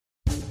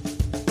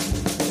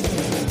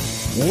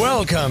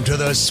Welcome to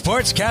the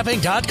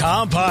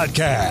SportsCapping.com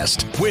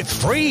podcast with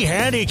free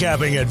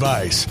handicapping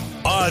advice,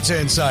 odds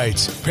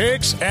insights,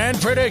 picks, and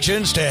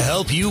predictions to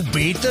help you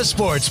beat the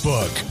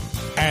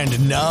sportsbook.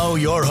 And now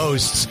your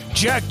hosts,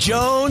 Jack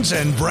Jones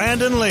and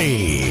Brandon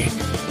Lee.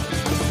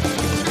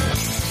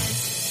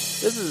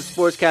 This is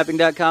the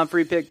SportsCapping.com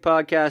Free Pick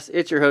Podcast.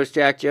 It's your host,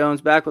 Jack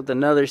Jones, back with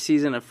another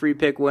season of Free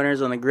Pick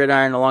winners on the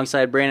gridiron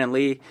alongside Brandon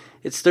Lee.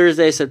 It's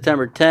Thursday,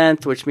 September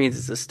 10th, which means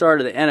it's the start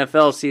of the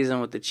NFL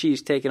season with the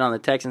Chiefs taking on the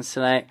Texans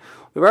tonight.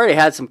 We've already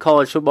had some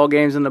college football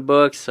games in the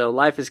books, so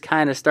life is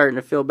kind of starting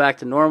to feel back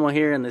to normal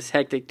here in this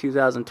hectic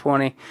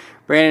 2020.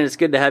 Brandon, it's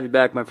good to have you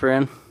back, my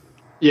friend.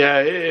 Yeah,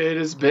 it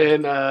has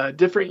been a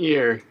different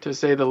year, to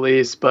say the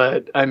least,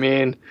 but I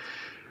mean,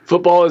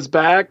 football is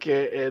back.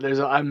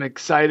 I'm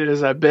excited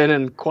as I've been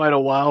in quite a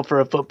while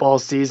for a football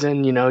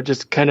season. You know,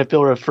 just kind of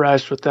feel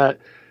refreshed with that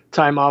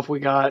time off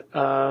we got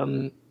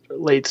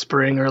late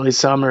spring, early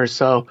summer.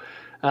 So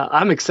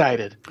I'm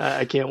excited.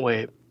 I can't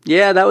wait.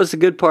 Yeah, that was the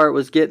good part,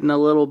 was getting a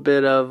little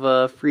bit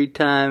of free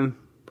time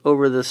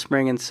over the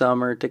spring and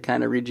summer to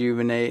kind of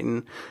rejuvenate.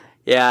 And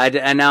yeah,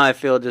 and now I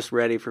feel just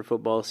ready for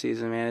football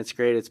season, man. It's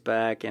great. It's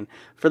back. And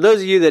for those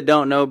of you that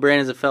don't know,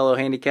 Brandon's a fellow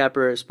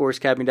handicapper at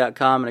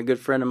sportscapping.com and a good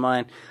friend of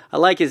mine. I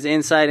like his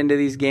insight into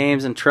these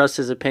games and trust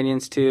his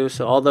opinions too.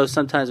 So although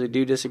sometimes we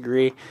do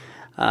disagree,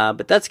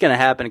 but that's going to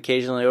happen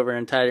occasionally over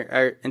an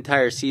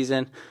entire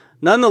season.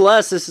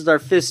 Nonetheless, this is our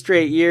 5th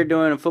straight year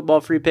doing a football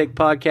free pick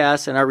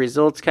podcast, and our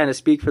results kind of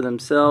speak for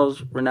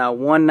themselves. We're now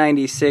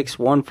 196,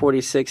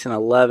 146, and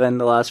 11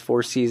 the last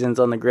 4 seasons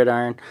on the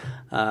gridiron.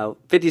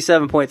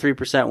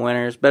 57.3%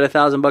 winners. Bet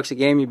 $1,000 a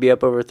game, you'd be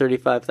up over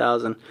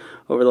 $35,000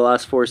 over the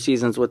last 4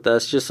 seasons with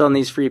us just on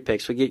these free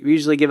picks. We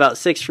usually give out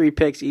 6 free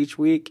picks each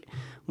week,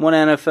 1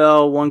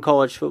 NFL, 1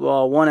 college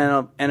football,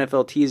 1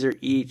 NFL teaser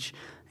each.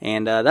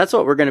 And that's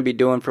what we're going to be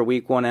doing for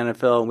Week 1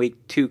 NFL and Week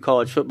 2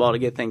 college football to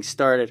get things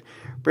started.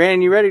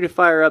 Brandon, you ready to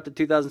fire up the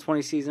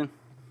 2020 season?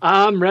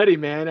 I'm ready,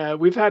 man.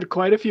 We've had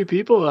quite a few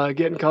people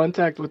get in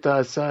contact with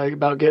us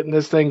about getting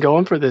this thing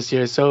going for this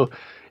year. So,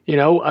 you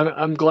know,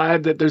 I'm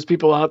glad that there's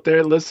people out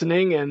there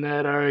listening and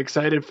that are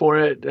excited for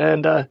it.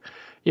 And,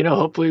 you know,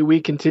 hopefully we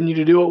continue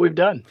to do what we've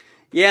done.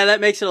 Yeah,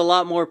 that makes it a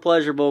lot more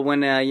pleasurable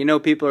when you know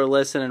people are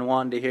listening and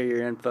wanting to hear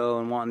your info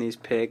and wanting these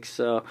picks.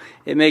 So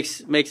it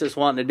makes us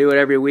wanting to do it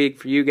every week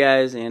for you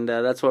guys, and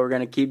that's what we're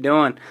going to keep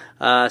doing.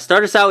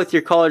 Start us out with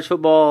your college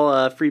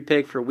football free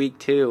pick for Week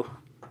 2.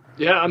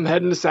 Yeah, I'm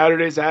heading to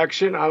Saturday's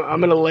action. I'm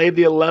going to lay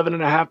the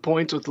 11.5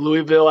 points with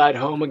Louisville at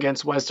home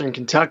against Western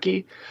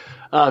Kentucky.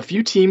 A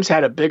few teams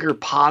had a bigger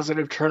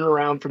positive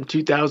turnaround from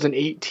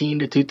 2018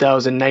 to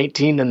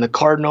 2019 than the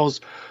Cardinals.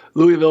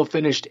 Louisville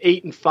finished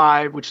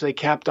 8-5, which they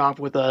capped off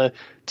with a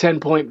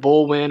 10-point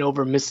bowl win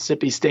over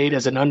Mississippi State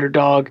as an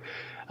underdog.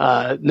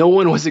 No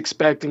one was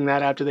expecting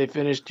that after they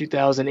finished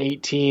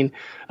 2018,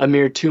 a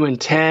mere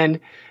 2-10.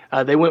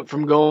 They went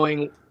from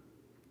going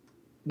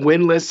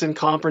winless in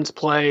conference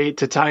play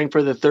to tying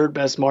for the 3rd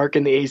best mark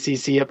in the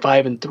ACC at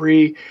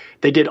 5-3.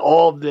 They did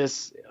all of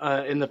this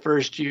in the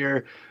first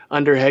year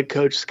under head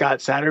coach Scott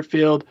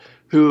Satterfield,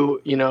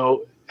 who, you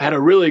know, had a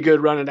really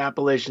good run at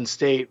Appalachian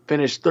State,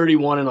 finished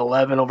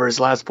 31-11 over his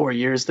last 4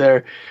 years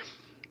there.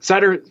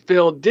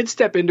 Satterfield did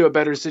step into a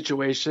better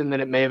situation than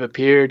it may have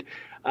appeared.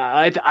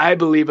 I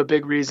believe a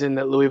big reason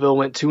that Louisville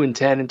went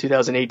 2-10 in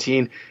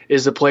 2018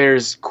 is the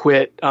players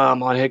quit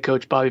on head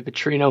coach Bobby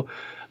Petrino.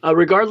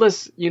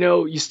 Regardless, you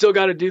know, you still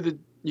got to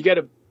you got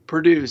to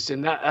produce,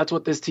 and that's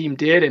what this team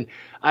did. And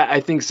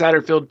I think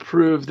Satterfield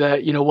proved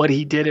that, you know, what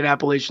he did at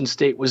Appalachian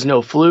State was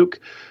no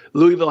fluke.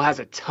 Louisville has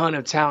a ton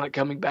of talent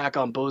coming back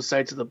on both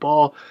sides of the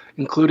ball,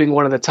 including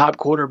one of the top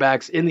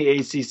quarterbacks in the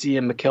ACC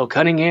in Mikael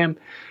Cunningham.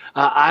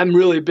 I'm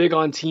really big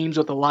on teams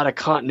with a lot of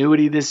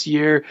continuity this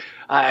year.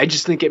 I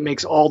just think it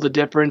makes all the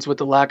difference with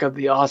the lack of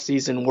the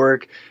off-season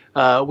work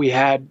they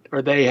had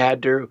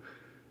to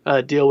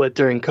deal with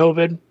during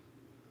COVID.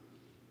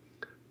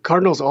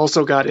 Cardinals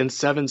also got in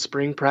 7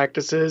 spring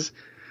practices.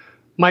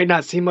 Might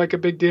not seem like a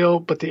big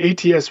deal, but the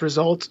ATS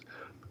results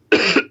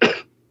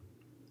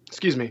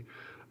excuse me,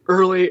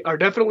 early are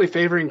definitely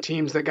favoring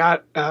teams that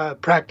got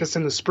practice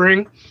in the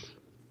spring.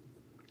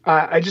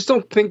 I just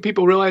don't think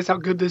people realize how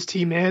good this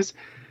team is.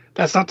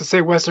 That's not to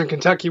say Western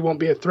Kentucky won't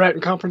be a threat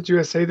in Conference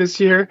USA this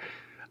year.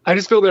 I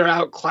just feel they're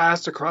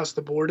outclassed across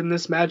the board in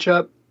this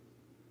matchup.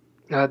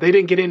 They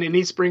didn't get in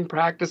any spring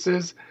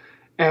practices.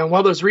 And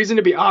while there's reason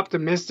to be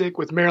optimistic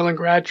with Maryland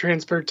grad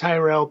transfer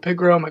Tyrell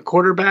Pigrome at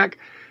quarterback,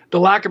 the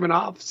lack of an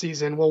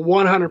offseason will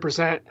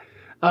 100%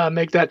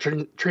 make that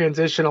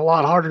transition a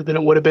lot harder than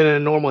it would have been in a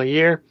normal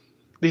year.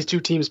 These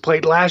two teams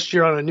played last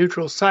year on a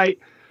neutral site.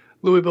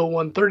 Louisville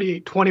won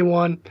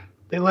 38-21.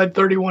 They led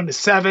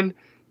 31-7,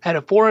 had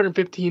a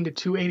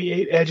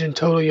 415-288 edge in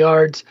total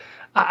yards.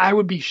 I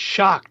would be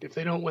shocked if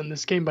they don't win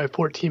this game by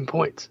 14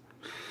 points.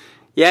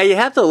 Yeah, you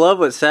have to love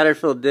what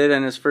Satterfield did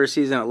in his first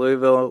season at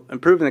Louisville,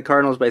 improving the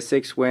Cardinals by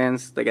 6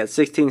 wins. They got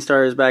 16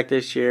 starters back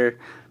this year.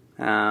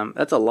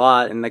 That's a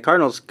lot, and the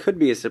Cardinals could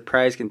be a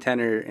surprise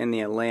contender in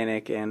the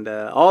Atlantic, and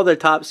all their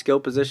top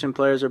skill position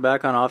players are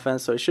back on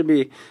offense, so it should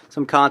be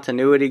some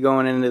continuity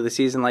going into the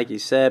season, like you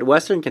said.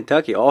 Western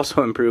Kentucky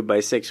also improved by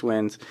 6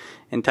 wins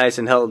in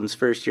Tyson Helton's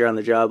first year on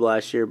the job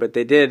last year, but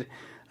they did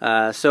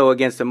so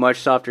against a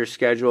much softer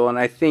schedule, and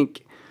I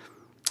think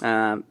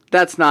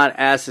that's not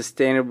as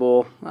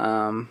sustainable,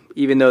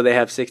 even though they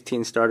have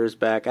 16 starters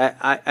back.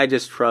 I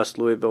just trust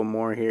Louisville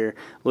more here.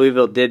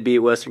 Louisville did beat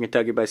Western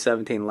Kentucky by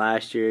 17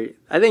 last year.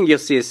 I think you'll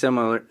see a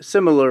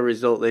similar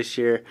result this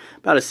year,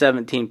 about a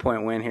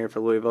 17-point win here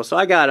for Louisville. So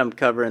I got them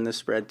covering the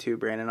spread too,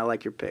 Brandon. I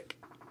like your pick.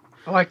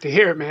 I like to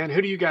hear it, man.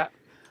 Who do you got?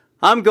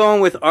 I'm going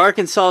with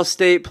Arkansas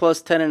State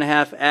plus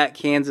 10.5 at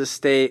Kansas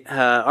State.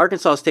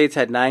 Arkansas State's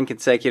had 9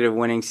 consecutive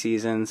winning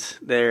seasons.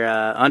 They're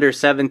under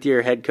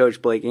 7th-year head coach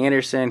Blake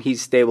Anderson.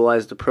 He's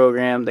stabilized the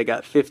program. They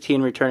got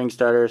 15 returning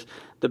starters.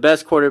 The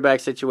best quarterback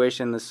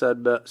situation in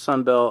the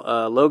Sun Belt.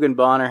 Logan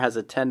Bonner has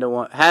had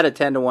a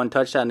 10-to-1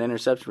 touchdown to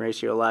interception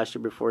ratio last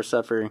year before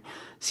suffering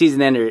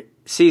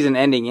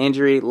season-ending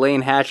injury.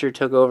 Lane Hatcher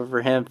took over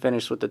for him,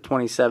 finished with a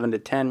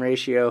 27-to-10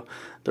 ratio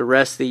the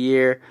rest of the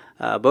year.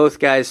 Both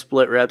guys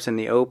split reps in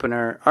the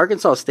opener.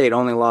 Arkansas State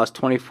only lost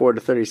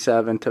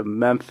 24-37 to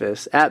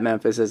Memphis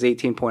as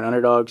 18-point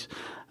underdogs.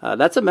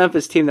 That's a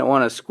Memphis team that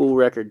won a school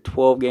record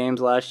 12 games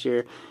last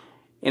year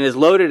and is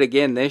loaded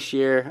again this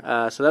year.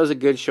 So that was a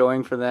good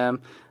showing for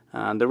them.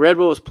 The Red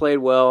Wolves played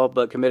well,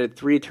 but committed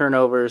 3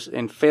 turnovers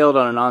and failed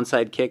on an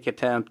onside kick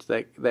attempt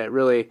that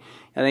really,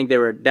 I think they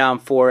were down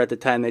 4 at the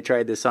time they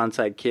tried this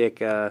onside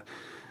kick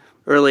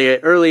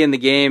early in the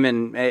game,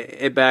 and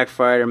it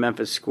backfired, and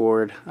Memphis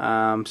scored.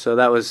 So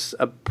that was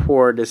a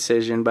poor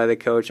decision by the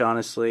coach,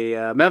 honestly.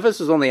 Memphis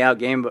only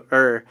outgained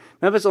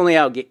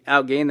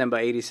them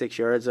by 86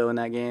 yards, though, in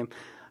that game.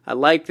 I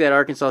like that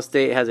Arkansas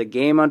State has a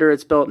game under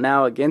its belt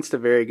now against a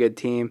very good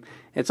team.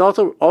 It's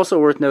also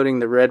worth noting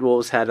the Red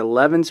Wolves had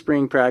 11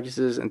 spring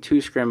practices and 2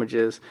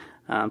 scrimmages,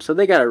 so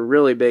they got a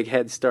really big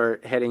head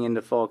start heading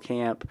into fall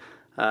camp.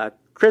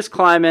 Chris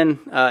Kleiman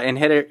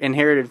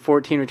inherited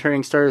 14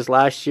 returning starters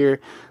last year,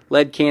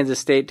 led Kansas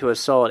State to a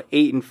solid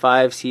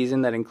 8-5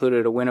 season that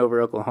included a win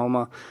over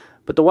Oklahoma.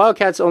 But the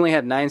Wildcats only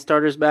had 9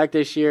 starters back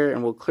this year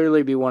and will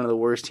clearly be one of the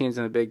worst teams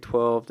in the Big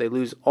 12. They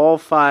lose all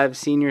 5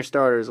 senior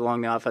starters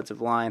along the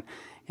offensive line,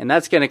 and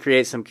that's going to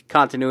create some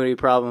continuity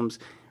problems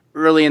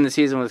early in the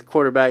season with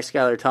quarterback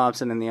Skylar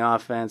Thompson in the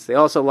offense. They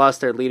also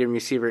lost their leading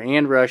receiver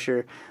and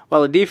rusher.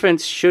 While the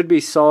defense should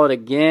be solid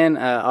again,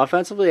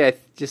 offensively, I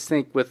just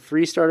think with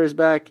 3 starters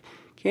back,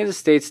 Kansas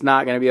State's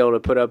not going to be able to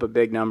put up a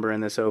big number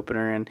in this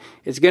opener, and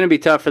it's going to be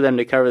tough for them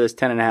to cover this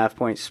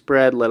 10.5-point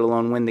spread, let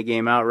alone win the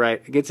game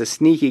outright against a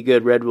sneaky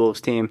good Red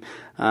Wolves team.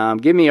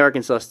 Give me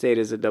Arkansas State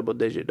as a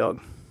double-digit dog.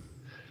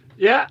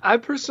 Yeah, I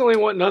personally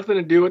want nothing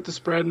to do with the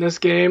spread in this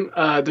game.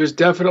 There's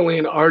definitely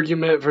an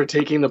argument for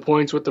taking the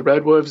points with the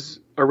Red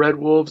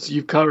Wolves.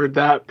 You've covered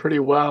that pretty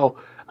well.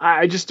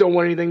 I just don't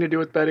want anything to do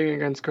with betting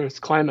against Chris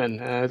Kleiman.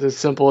 It's as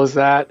simple as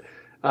that.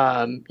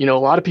 A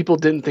lot of people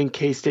didn't think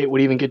K-State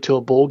would even get to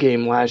a bowl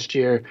game last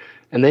year,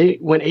 and they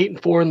went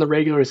 8-4 in the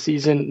regular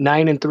season,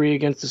 9-3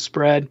 against the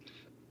spread.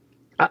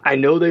 I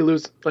know they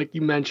lose, like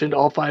you mentioned,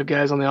 all 5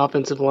 guys on the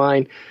offensive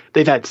line.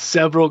 They've had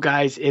several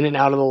guys in and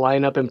out of the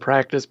lineup in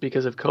practice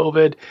because of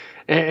COVID,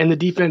 and the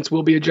defense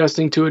will be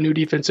adjusting to a new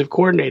defensive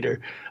coordinator.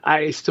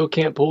 I still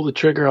can't pull the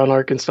trigger on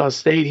Arkansas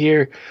State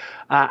here.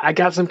 I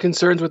got some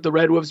concerns with the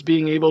Red Wolves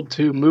being able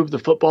to move the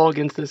football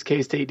against this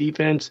K-State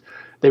defense.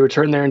 They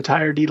return their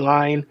entire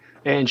D-line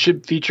and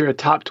should feature a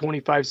top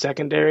 25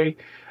 secondary.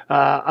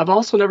 I've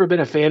also never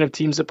been a fan of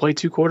teams that play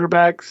 2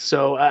 quarterbacks,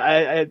 so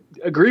I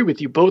agree with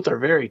you. Both are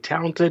very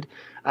talented.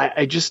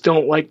 I just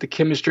don't like the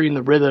chemistry and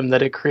the rhythm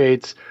that it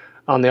creates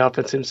on the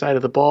offensive side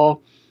of the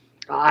ball.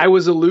 I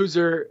was a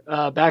loser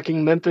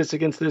backing Memphis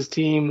against this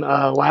team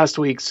last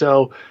week,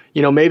 so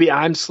maybe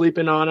I'm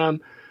sleeping on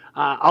them.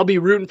 I'll be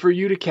rooting for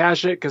you to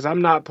cash it because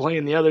I'm not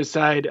playing the other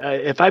side.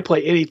 If I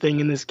play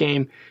anything in this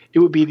game, it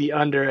would be the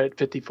under at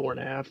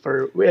 54.5,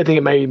 or I think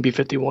it might even be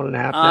 51.5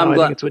 now. I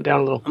think it's went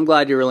down a little. I'm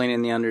glad you're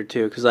leaning the under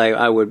too, because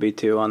I would be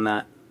too on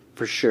that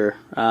for sure.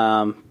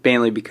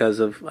 Mainly because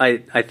of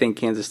I think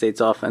Kansas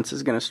State's offense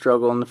is going to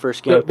struggle in the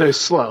first game. They're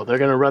slow. They're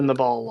going to run the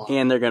ball a lot.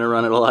 And they're going to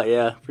run it a lot,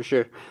 yeah, for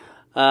sure.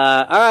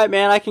 All right,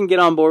 man, I can get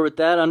on board with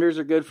that. Unders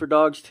are good for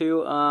dogs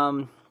too.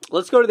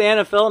 Let's go to the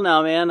NFL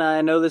now, man.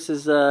 I know this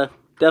is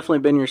definitely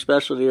been your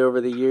specialty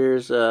over the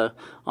years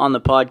on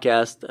the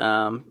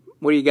podcast.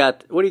 What do you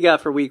got? What do you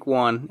got for Week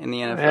 1 in the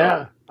NFL?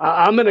 Yeah,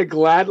 I'm going to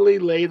gladly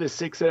lay the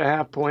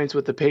 6.5 points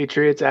with the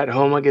Patriots at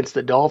home against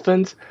the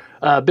Dolphins.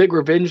 Big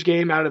revenge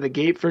game out of the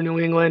gate for New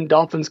England.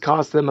 Dolphins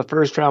cost them a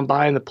first-round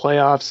bye in the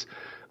playoffs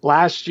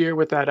last year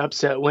with that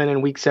upset win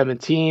in Week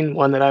 17,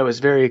 one that I was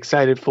very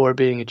excited for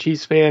being a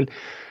Chiefs fan.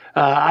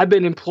 I've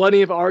been in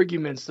plenty of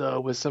arguments, though,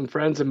 with some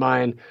friends of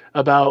mine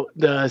about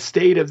the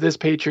state of this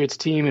Patriots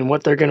team and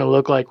what they're going to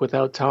look like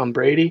without Tom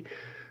Brady.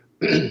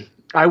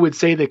 I would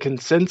say the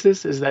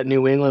consensus is that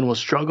New England will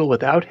struggle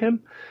without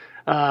him.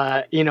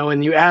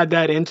 And you add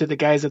that into the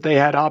guys that they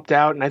had opt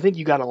out, and I think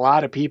you got a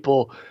lot of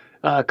people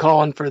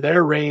calling for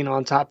their reign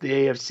on top of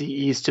the AFC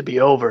East to be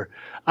over.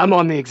 I'm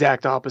on the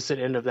exact opposite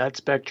end of that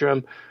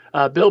spectrum.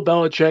 Bill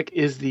Belichick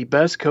is the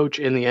best coach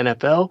in the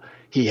NFL.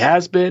 He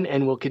has been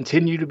and will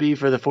continue to be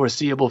for the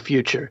foreseeable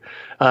future.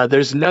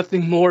 There's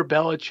nothing more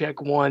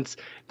Belichick wants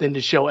than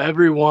to show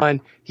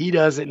everyone he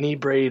doesn't need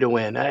Brady to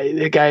win.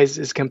 The guy's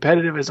as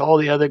competitive as all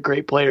the other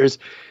great players.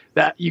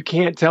 That you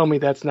can't tell me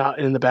that's not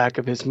in the back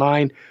of his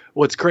mind.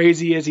 What's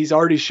crazy is he's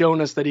already shown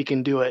us that he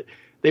can do it.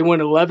 They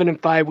went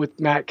 11-5 with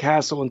Matt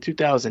Castle in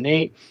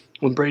 2008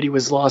 when Brady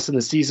was lost in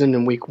the season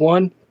in week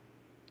 1.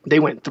 They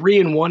went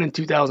 3-1 in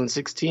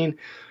 2016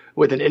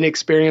 with an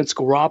inexperienced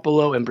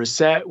Garoppolo and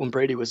Brissett when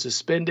Brady was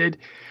suspended.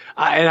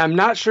 And I'm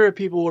not sure if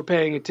people were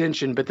paying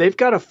attention, but they've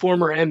got a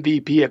former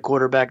MVP at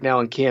quarterback now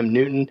in Cam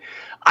Newton.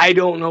 I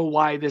don't know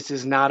why this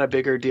is not a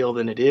bigger deal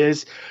than it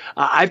is.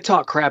 I've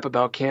talked crap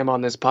about Cam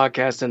on this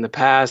podcast in the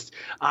past.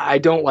 I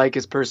don't like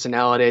his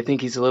personality. I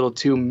think he's a little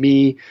too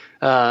me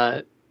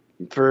for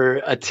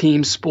a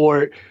team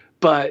sport.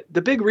 But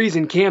the big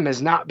reason Cam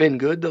has not been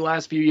good the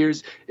last few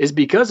years is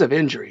because of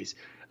injuries.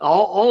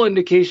 All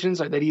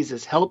indications are that he's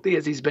as healthy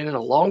as he's been in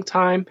a long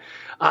time.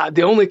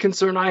 The only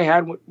concern I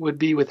had would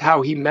be with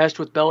how he meshed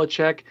with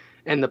Belichick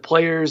and the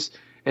players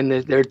and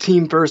their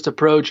team-first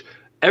approach.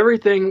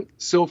 Everything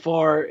so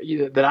far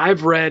that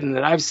I've read and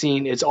that I've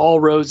seen is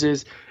all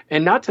roses.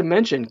 And not to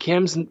mention,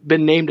 Cam's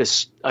been named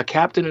a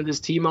captain of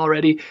this team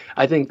already.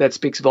 I think that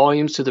speaks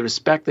volumes to the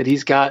respect that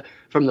he's got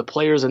from the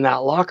players in that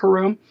locker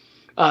room.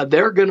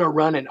 They're going to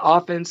run an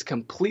offense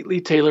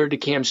completely tailored to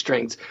Cam's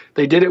strengths.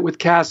 They did it with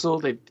Castle.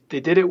 They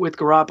did it with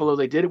Garoppolo.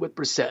 They did it with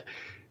Brissett.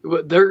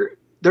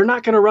 They're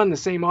not going to run the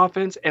same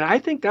offense, and I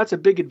think that's a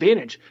big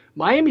advantage.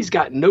 Miami's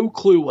got no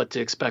clue what to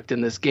expect in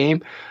this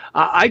game.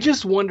 I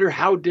just wonder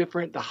how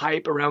different the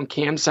hype around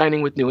Cam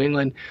signing with New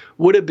England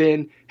would have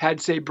been had,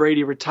 say,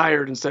 Brady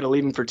retired instead of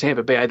leaving for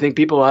Tampa Bay. I think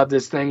people have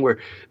this thing where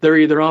they're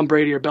either on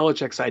Brady or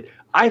Belichick's side.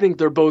 I think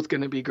they're both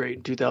going to be great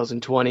in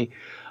 2020.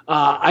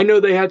 I know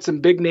they had some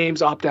big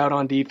names opt out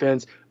on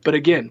defense, but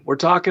again, we're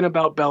talking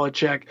about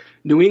Belichick.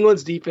 New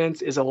England's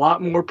defense is a lot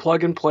more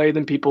plug and play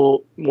than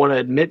people want to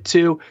admit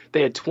to.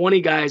 They had 20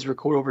 guys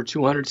record over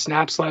 200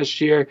 snaps last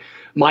year.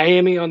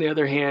 Miami, on the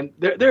other hand,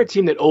 they're a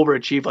team that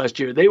overachieved last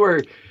year. They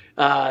were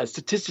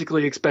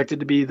statistically expected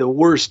to be the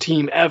worst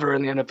team ever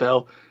in the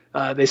NFL.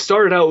 They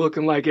started out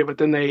looking like it, but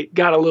then they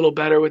got a little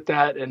better with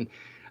that. And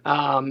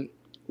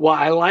while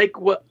I like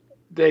what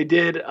they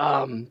did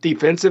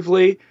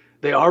defensively,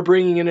 they are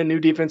bringing in a new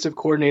defensive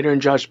coordinator in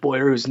Josh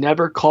Boyer, who's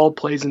never called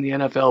plays in the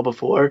NFL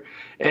before.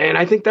 And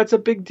I think that's a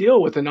big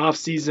deal with an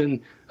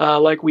offseason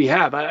like we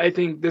have. I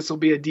think this will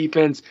be a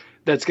defense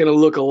that's going to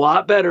look a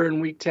lot better in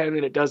Week 10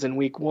 than it does in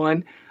Week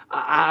 1.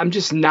 I'm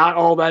just not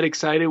all that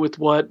excited with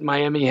what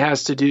Miami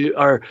has to do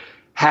or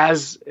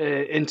has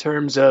in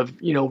terms of,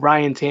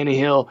 Ryan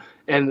Tannehill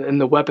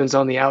and the weapons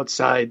on the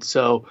outside.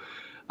 So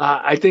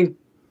I think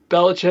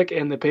Belichick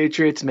and the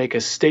Patriots make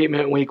a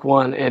statement Week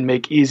 1 and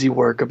make easy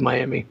work of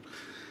Miami.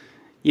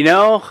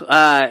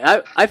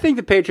 I think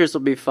the Patriots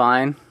will be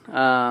fine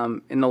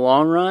in the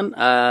long run.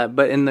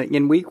 But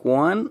in Week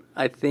 1,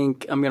 I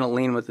think I'm going to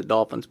lean with the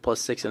Dolphins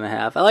plus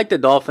 6.5. I like the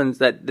Dolphins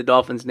that the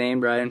Dolphins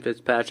named Ryan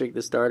Fitzpatrick,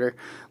 the starter.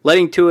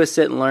 Letting Tua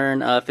sit and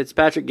learn.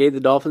 Fitzpatrick gave the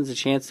Dolphins a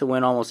chance to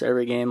win almost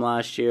every game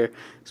last year,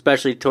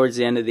 especially towards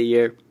the end of the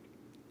year.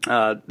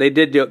 They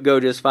did go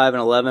just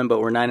 5-11, but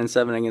were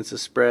 9-7 against the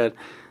spread.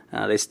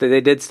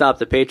 They did stop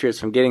the Patriots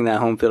from getting that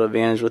home field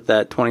advantage with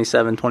that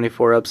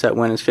 27-24 upset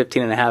win as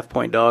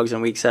 15.5-point dogs in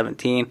Week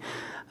 17.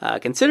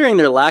 Considering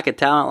their lack of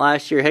talent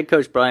last year, head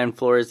coach Brian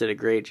Flores did a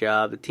great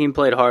job. The team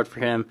played hard for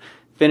him,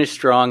 finished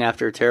strong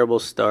after a terrible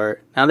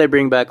start. Now they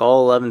bring back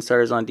all 11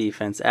 starters on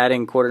defense,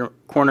 adding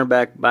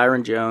cornerback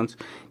Byron Jones,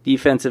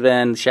 defensive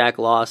end Shaq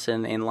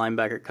Lawson, and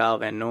linebacker Kyle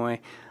Van Noy.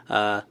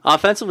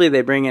 Offensively,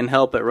 they bring in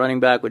help at running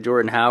back with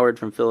Jordan Howard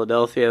from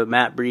Philadelphia,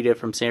 Matt Breida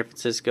from San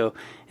Francisco,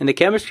 and the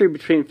chemistry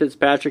between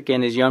Fitzpatrick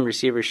and his young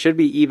receivers should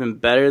be even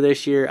better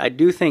this year. I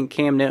do think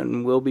Cam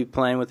Newton will be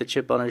playing with a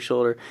chip on his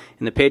shoulder,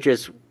 and the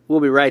Patriots will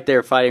be right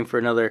there fighting for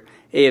another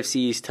AFC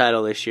East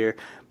title this year.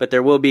 But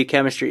there will be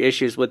chemistry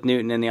issues with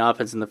Newton in the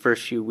offense in the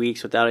first few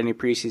weeks without any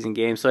preseason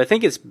games. So I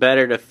think it's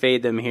better to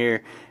fade them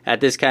here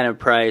at this kind of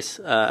price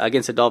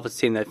against a Dolphins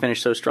team that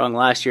finished so strong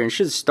last year and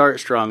should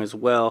start strong as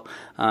well.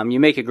 You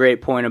make a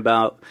great point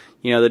about,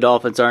 the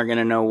Dolphins aren't going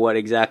to know what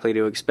exactly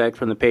to expect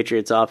from the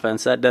Patriots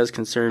offense. That does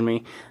concern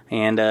me.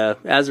 And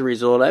as a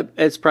result,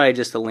 it's probably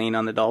just a lean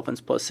on the Dolphins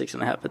plus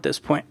 6.5 at this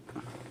point.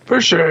 For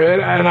sure,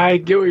 and I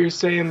get what you're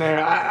saying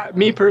there.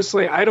 Me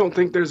personally, I don't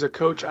think there's a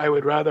coach I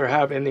would rather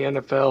have in the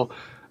NFL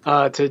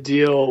to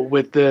deal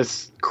with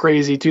this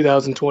crazy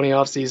 2020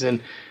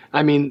 offseason.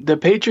 I mean, the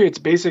Patriots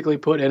basically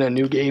put in a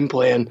new game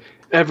plan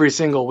every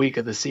single week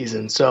of the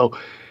season. So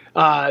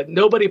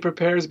nobody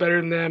prepares better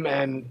than them,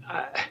 and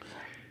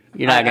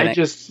you're not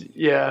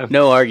gonna.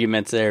 No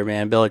arguments there,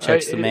 man.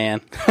 Belichick's the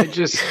man.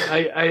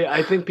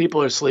 I think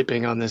people are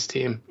sleeping on this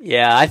team.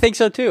 Yeah, I think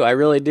so too. I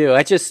really do.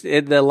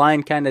 The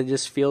line kind of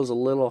just feels a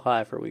little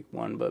high for Week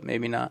 1, but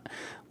maybe not.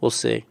 We'll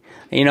see.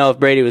 If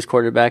Brady was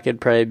quarterback, it'd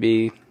probably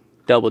be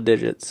double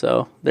digits.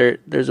 So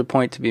there's a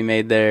point to be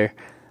made there.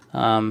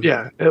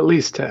 Yeah, at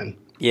least 10.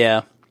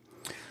 Yeah.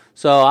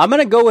 So I'm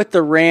going to go with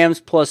the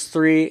Rams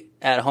 +3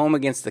 at home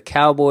against the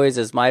Cowboys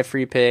as my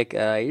free pick.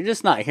 You're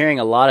just not hearing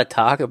a lot of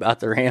talk about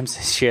the Rams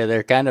this year.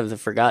 They're kind of the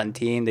forgotten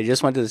team. They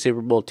just went to the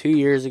Super Bowl 2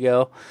 years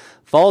ago.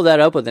 Followed that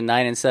up with a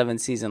 9-7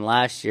 season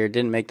last year.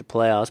 Didn't make the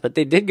playoffs, but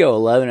they did go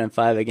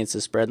 11-5 against the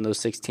spread in those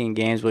 16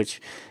 games,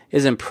 which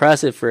is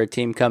impressive for a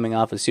team coming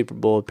off a Super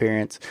Bowl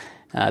appearance.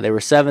 They were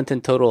 7th in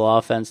total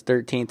offense,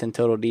 13th in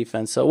total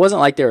defense. So it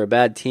wasn't like they were a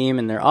bad team,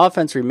 and their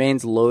offense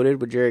remains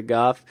loaded with Jared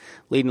Goff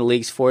leading the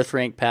league's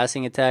 4th-ranked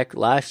passing attack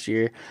last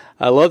year.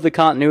 I love the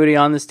continuity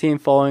on this team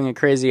following a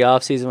crazy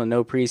offseason with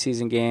no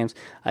preseason games.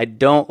 I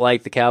don't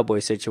like the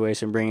Cowboys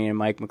situation bringing in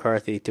Mike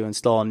McCarthy to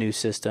install a new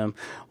system.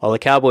 While the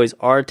Cowboys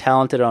are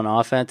talented on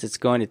offense, it's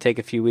going to take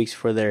a few weeks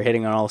before they're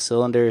hitting on all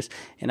cylinders,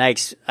 and I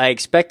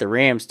expect the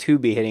Rams to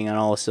be hitting on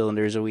all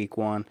cylinders in Week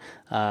 1.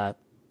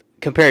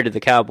 Compared to the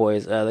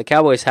Cowboys. The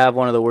Cowboys have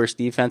one of the worst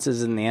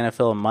defenses in the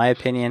NFL, in my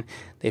opinion.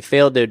 They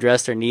failed to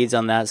address their needs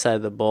on that side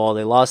of the ball.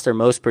 They lost their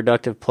most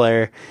productive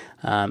player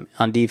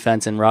on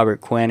defense in Robert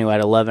Quinn, who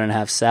had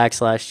 11.5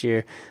 sacks last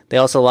year. They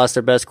also lost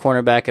their best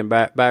cornerback in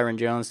Byron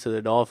Jones to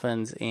the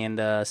Dolphins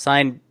and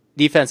signed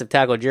defensive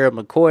tackle Gerald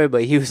McCoy,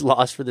 but he was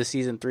lost for the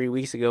season 3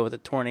 weeks ago with a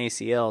torn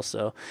ACL.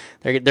 So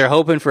they're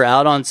hoping for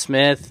Aldon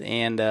Smith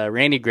and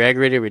Randy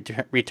Gregory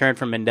to return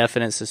from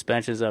indefinite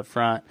suspensions up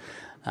front.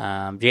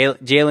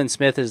 Jalen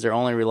Smith is their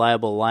only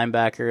reliable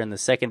linebacker, and the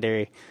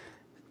secondary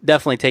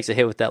definitely takes a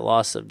hit with that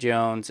loss of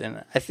Jones.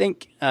 And I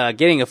think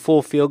getting a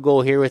full field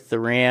goal here with the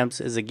Rams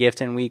is a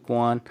gift in Week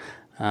 1.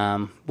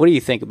 What do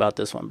you think about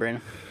this one,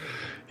 Brandon?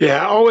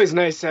 Yeah, always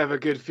nice to have a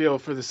good feel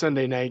for the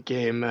Sunday night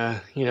game.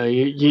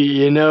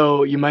 You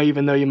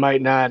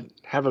might not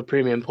have a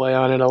premium play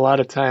on it. A lot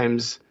of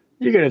times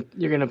you're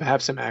gonna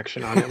have some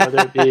action on it, whether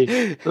it be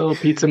a little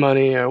pizza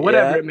money or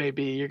whatever it may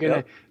be.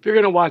 If you're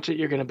gonna watch it,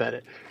 you're gonna bet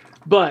it.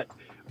 But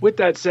with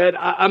that said,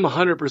 I'm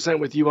 100%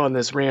 with you on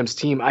this Rams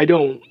team. I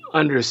don't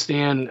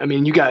understand. I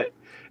mean,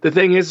 the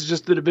thing is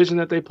just the division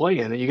that they play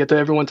in. You get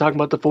everyone talking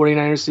about the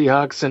 49ers,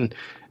 Seahawks, and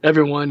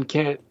everyone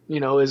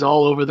is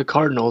all over the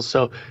Cardinals.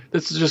 So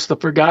this is just the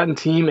forgotten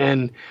team.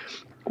 And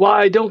while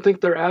I don't think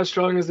they're as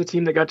strong as the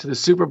team that got to the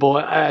Super Bowl,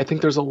 I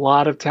think there's a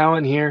lot of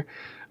talent here.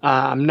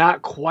 I'm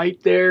not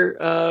quite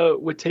there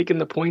with taking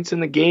the points in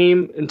the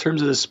game in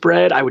terms of the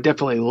spread. I would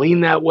definitely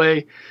lean that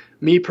way.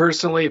 Me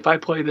personally, if I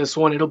play this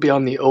one, it'll be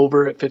on the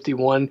over at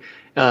 51,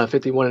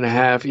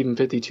 51.5, even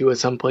 52 at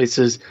some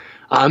places.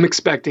 I'm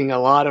expecting a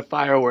lot of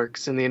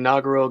fireworks in the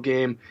inaugural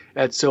game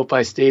at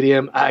SoFi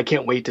Stadium. I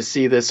can't wait to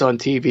see this on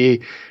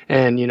TV.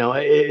 And,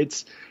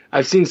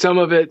 I've seen some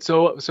of it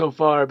so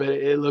far, but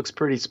it looks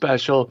pretty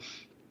special.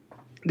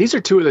 These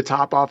are two of the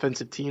top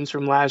offensive teams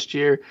from last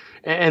year,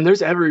 and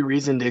there's every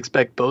reason to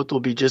expect both will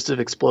be just as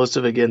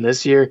explosive again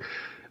this year.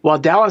 While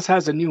Dallas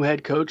has a new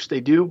head coach, they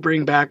do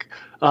bring back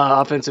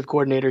offensive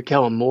coordinator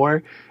Kellen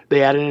Moore.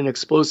 They added an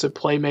explosive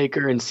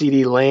playmaker in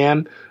CeeDee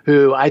Lamb,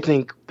 who I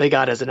think they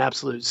got as an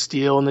absolute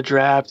steal in the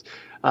draft.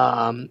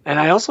 And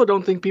I also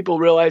don't think people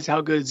realize how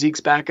good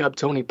Zeke's backup,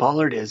 Tony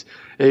Pollard, is.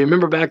 You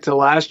remember back to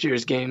last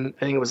year's game,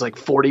 I think it was like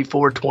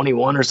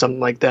 44-21 or something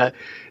like that.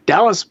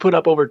 Dallas put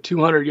up over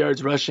 200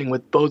 yards rushing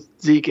with both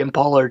Zeke and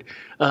Pollard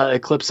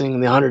eclipsing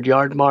the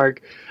 100-yard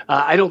mark.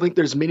 I don't think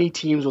there's many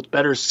teams with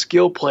better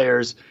skill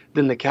players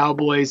than the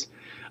Cowboys.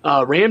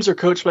 Rams are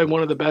coached by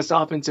one of the best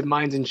offensive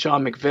minds in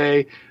Sean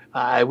McVay.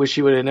 I wish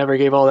he would have never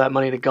gave all that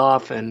money to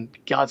Goff and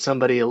got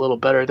somebody a little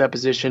better at that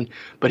position.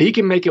 But he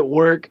can make it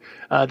work.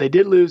 They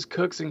did lose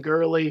Cooks and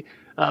Gurley,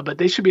 but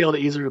they should be able to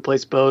easily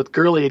replace both.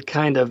 Gurley had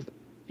kind of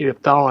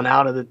fallen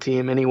out of the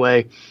team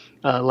anyway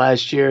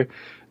last year.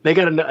 They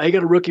got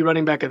a rookie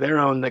running back of their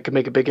own that can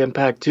make a big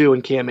impact too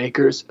in Cam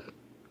Akers.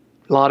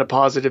 A lot of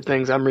positive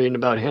things I'm reading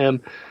about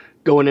him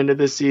going into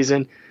this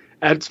season.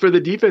 As for the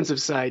defensive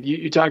side,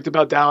 you talked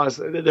about Dallas.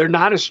 They're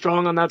not as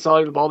strong on that side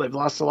of the ball. They've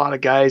lost a lot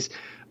of guys.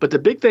 But the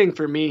big thing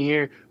for me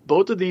here,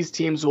 both of these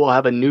teams will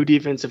have a new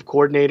defensive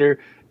coordinator.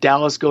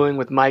 Dallas going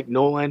with Mike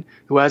Nolan,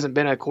 who hasn't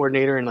been a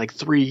coordinator in like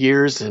 3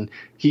 years, and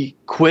he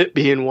quit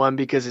being one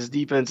because his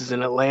defenses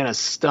in Atlanta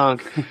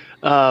stunk.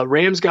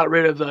 Rams got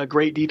rid of a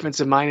great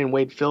defensive mind in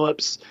Wade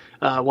Phillips,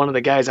 one of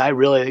the guys I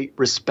really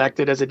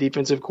respected as a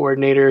defensive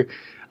coordinator.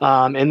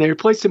 And they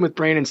replaced him with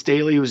Brandon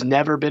Staley, who's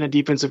never been a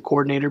defensive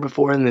coordinator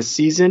before this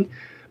season.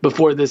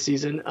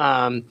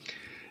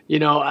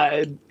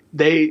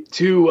 They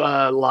too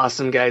lost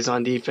some guys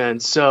on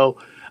defense. So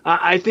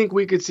I think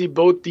we could see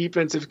both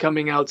defensive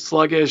coming out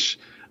sluggish.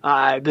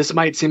 This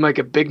might seem like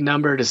a big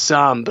number to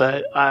some,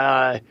 but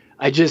I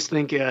just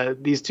think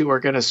these two are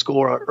going to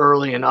score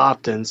early and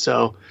often.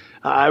 So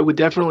I would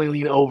definitely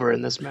lean over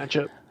in this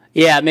matchup.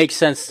 Yeah, it makes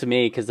sense to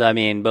me because,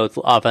 both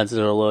offenses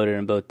are loaded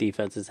and both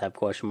defenses have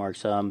question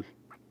marks.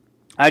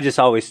 I just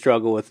always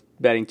struggle with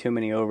betting too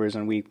many overs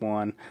in Week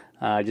 1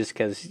 just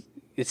because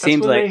it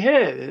seems like they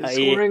hit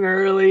scoring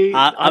early.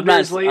 I'm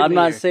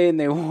not saying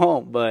they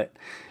won't, but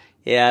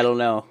yeah, I don't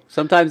know.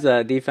 Sometimes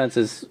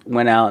defenses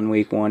went out in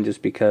Week 1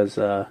 just because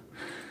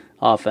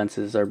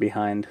offenses are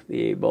behind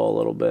the 8-ball a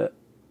little bit.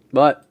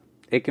 But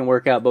it can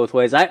work out both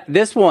ways.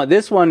 This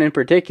one in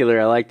particular,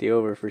 I like the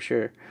over for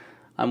sure.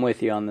 I'm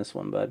with you on this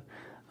one, bud.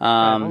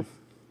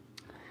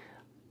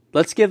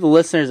 Let's give the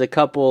listeners a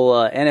couple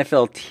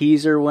NFL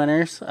teaser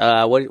winners.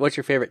 What's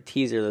your favorite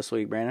teaser this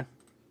week, Brandon?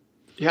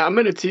 Yeah, I'm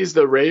going to tease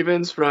the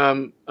Ravens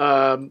from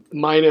 -7,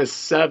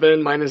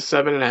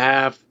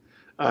 -7.5,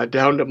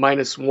 down to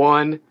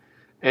 -1.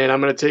 And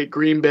I'm going to take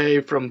Green Bay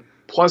from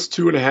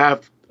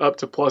 +2.5 up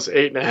to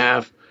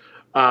 +8.5.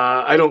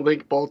 I don't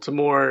think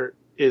Baltimore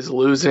is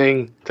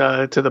losing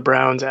to the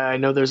Browns. I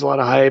know there's a lot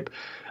of hype.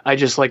 I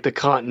just like the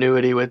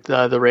continuity with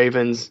the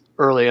Ravens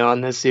early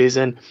on this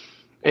season.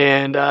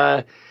 And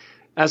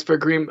as for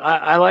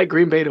I like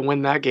Green Bay to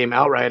win that game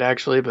outright,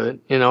 actually. But,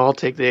 I'll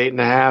take the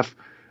 8.5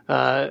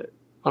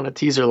 on a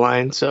teaser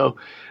line. So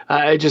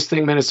I just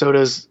think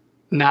Minnesota's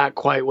not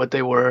quite what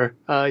they were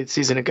a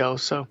season ago.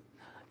 So.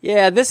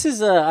 Yeah, this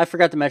is I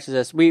forgot to mention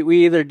this.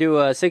 We either do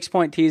a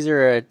 6-point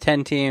teaser or a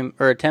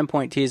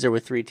 10-point teaser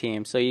with 3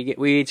 teams. So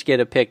we each get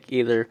a pick,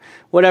 either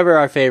whatever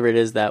our favorite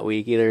is that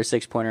week, either a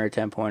 6-pointer or a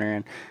 10-pointer.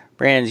 And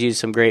Brandon's used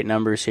some great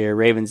numbers here.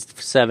 Ravens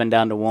 7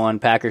 down to 1,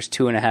 Packers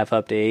 2.5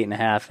 up to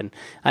 8.5. And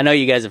I know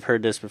you guys have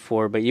heard this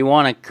before, but you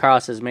want to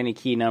cross as many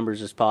key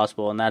numbers as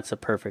possible, and that's a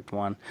perfect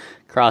one.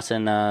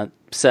 Crossing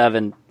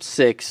 7,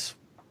 6,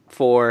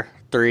 4,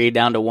 3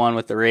 down to 1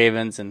 with the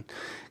Ravens, and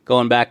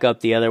going back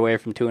up the other way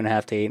from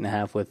 2.5 to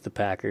 8.5 with the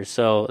Packers.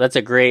 So those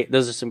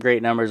are some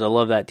great numbers. I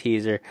love that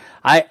teaser.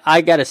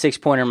 I got a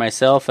 6-pointer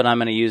myself, and I'm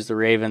going to use the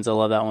Ravens. I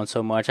love that one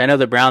so much. I know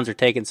the Browns are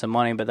taking some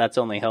money, but that's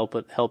only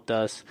helped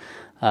us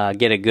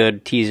get a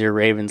good teaser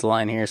Ravens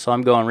line here. So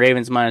I'm going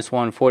Ravens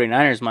 -1,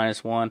 49ers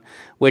 -1,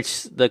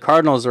 which the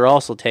Cardinals are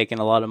also taking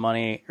a lot of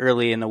money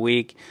early in the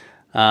week,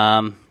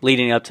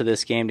 leading up to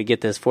this game to get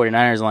this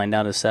 49ers line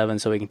down to 7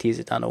 so we can tease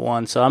it down to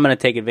 1. So I'm going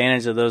to take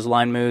advantage of those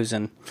line moves,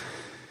 and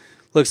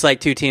looks like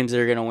 2 teams that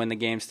are going to win the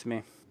games to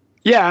me.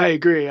 Yeah, I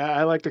agree.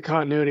 I like the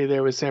continuity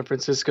there with San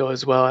Francisco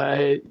as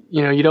well.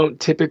 You don't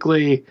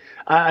typically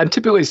 – I'm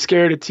typically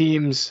scared of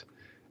teams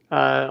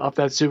off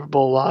that Super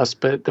Bowl loss,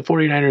 but the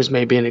 49ers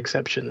may be an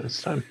exception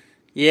this time.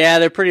 Yeah,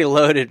 they're pretty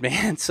loaded,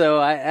 man.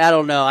 So I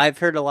don't know. I've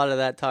heard a lot of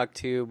that talk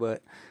too,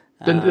 but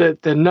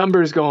the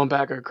numbers going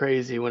back are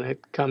crazy when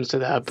it comes to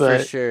that. But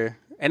for sure.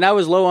 And I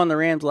was low on the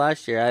Rams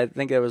last year. I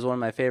think it was one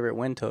of my favorite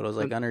win totals,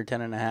 like under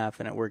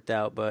 10.5, and it worked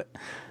out. But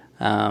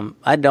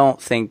I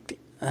don't think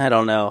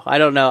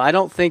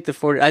the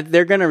 40.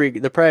 They're gonna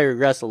they'll probably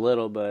regress a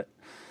little, but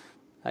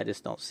I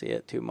just don't see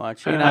it too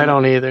much. I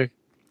don't either.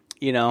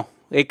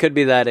 It could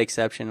be that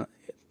exception,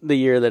 the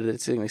year that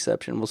it's an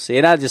exception. We'll see.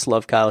 And I just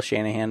love Kyle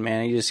Shanahan,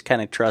 man. You just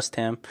kind of trust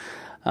him.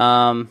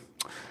 While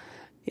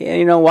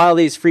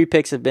these free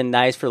picks have been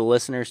nice for the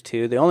listeners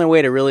too, the only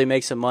way to really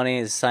make some money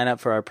is sign up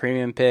for our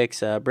premium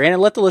picks. Brandon,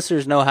 let the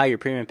listeners know how your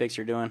premium picks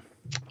are doing.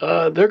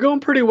 They're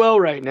going pretty well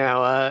right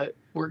now.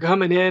 We're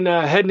coming in,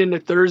 heading into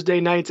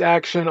Thursday night's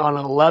action on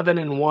an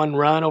 11-1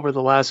 run over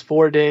the last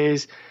 4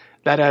 days.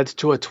 That adds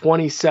to a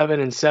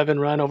 27-7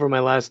 run over my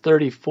last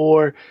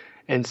 34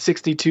 and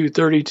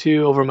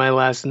 62-32 over my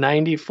last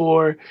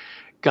 94.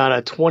 Got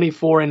a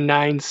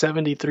 24-9,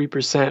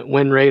 73%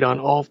 win rate on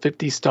all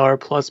 50-star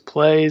plus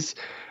plays.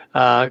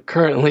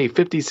 Currently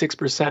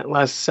 56%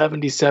 last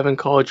 77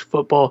 college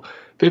football,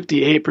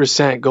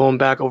 58% going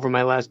back over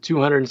my last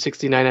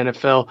 269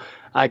 NFL.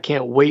 I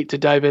can't wait to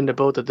dive into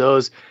both of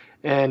those.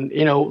 And,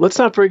 let's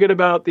not forget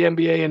about the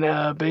NBA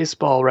and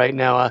baseball right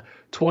now.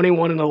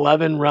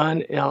 21-11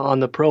 run on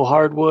the pro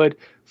hardwood,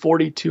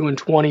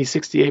 42-20,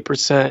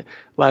 68%,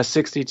 last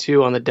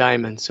 62 on the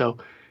diamond. So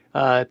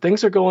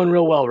things are going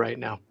real well right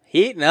now.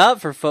 Heating up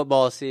for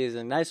football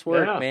season. Nice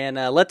work, man.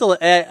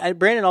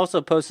 Brandon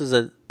also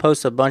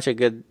posts a bunch of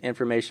good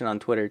information on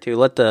Twitter too.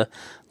 Let the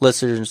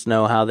listeners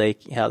know how they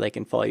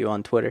can follow you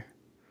on Twitter.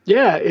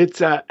 Yeah,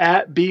 it's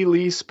at B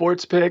Lee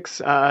Sports Picks.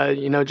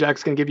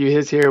 Jack's gonna give you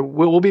his here.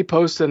 We'll be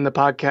posting the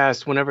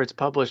podcast whenever it's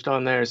published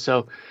on there.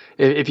 So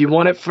if you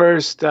want it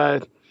first,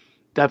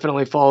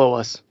 definitely follow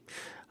us.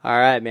 All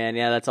right, man.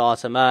 Yeah, that's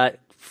awesome.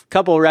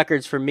 Couple of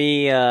records for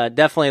me.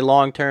 Definitely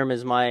long term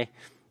is my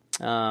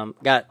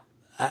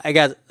I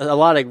got a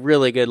lot of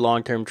really good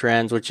long-term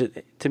trends, which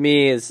to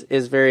me is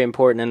very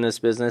important in this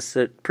business.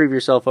 To prove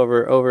yourself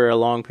over a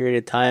long period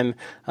of time.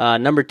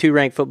 Number 2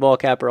 ranked football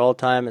capper all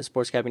time at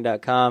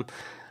sportscapping.com.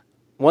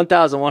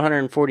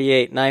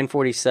 1,148,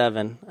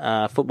 947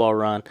 football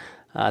run.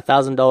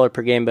 $1,000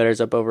 per game bettors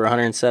up over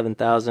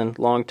 107,000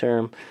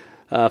 long-term.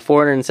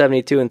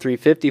 472 and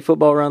 350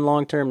 football run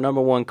long-term.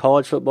 Number 1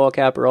 college football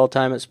capper all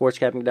time at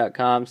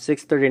sportscapping.com.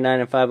 639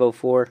 and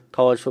 504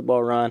 college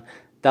football run.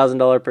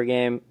 $1,000 per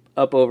game,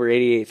 up over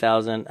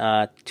 88,000.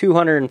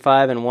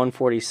 205 and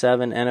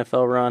 147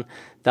 NFL run.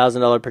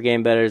 $1,000 per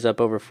game bettors, up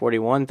over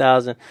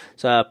 41,000.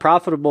 So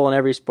profitable in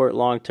every sport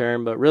long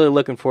term, but really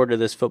looking forward to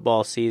this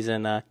football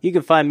season. You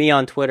can find me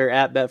on Twitter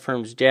at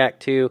BetFirmsJack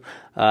too.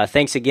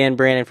 Thanks again,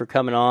 Brandon, for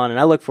coming on, and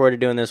I look forward to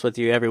doing this with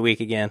you every week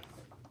again.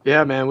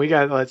 Yeah, man, we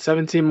got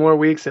 17 more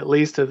weeks at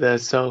least of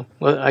this, so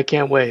I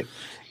can't wait.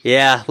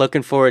 Yeah,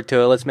 looking forward to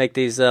it. Let's make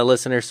these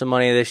listeners some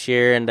money this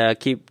year and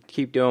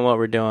keep doing what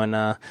we're doing.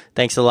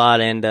 Thanks a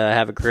lot, and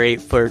have a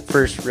great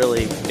first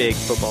really big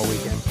football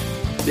weekend.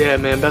 Yeah,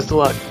 man. Best of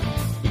luck.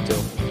 You too.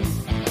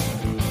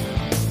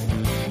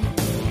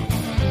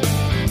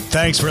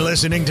 Thanks for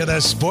listening to the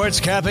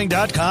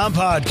SportsCapping.com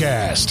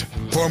podcast.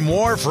 For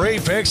more free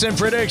picks and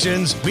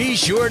predictions, be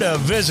sure to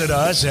visit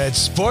us at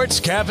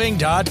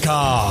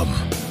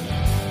SportsCapping.com.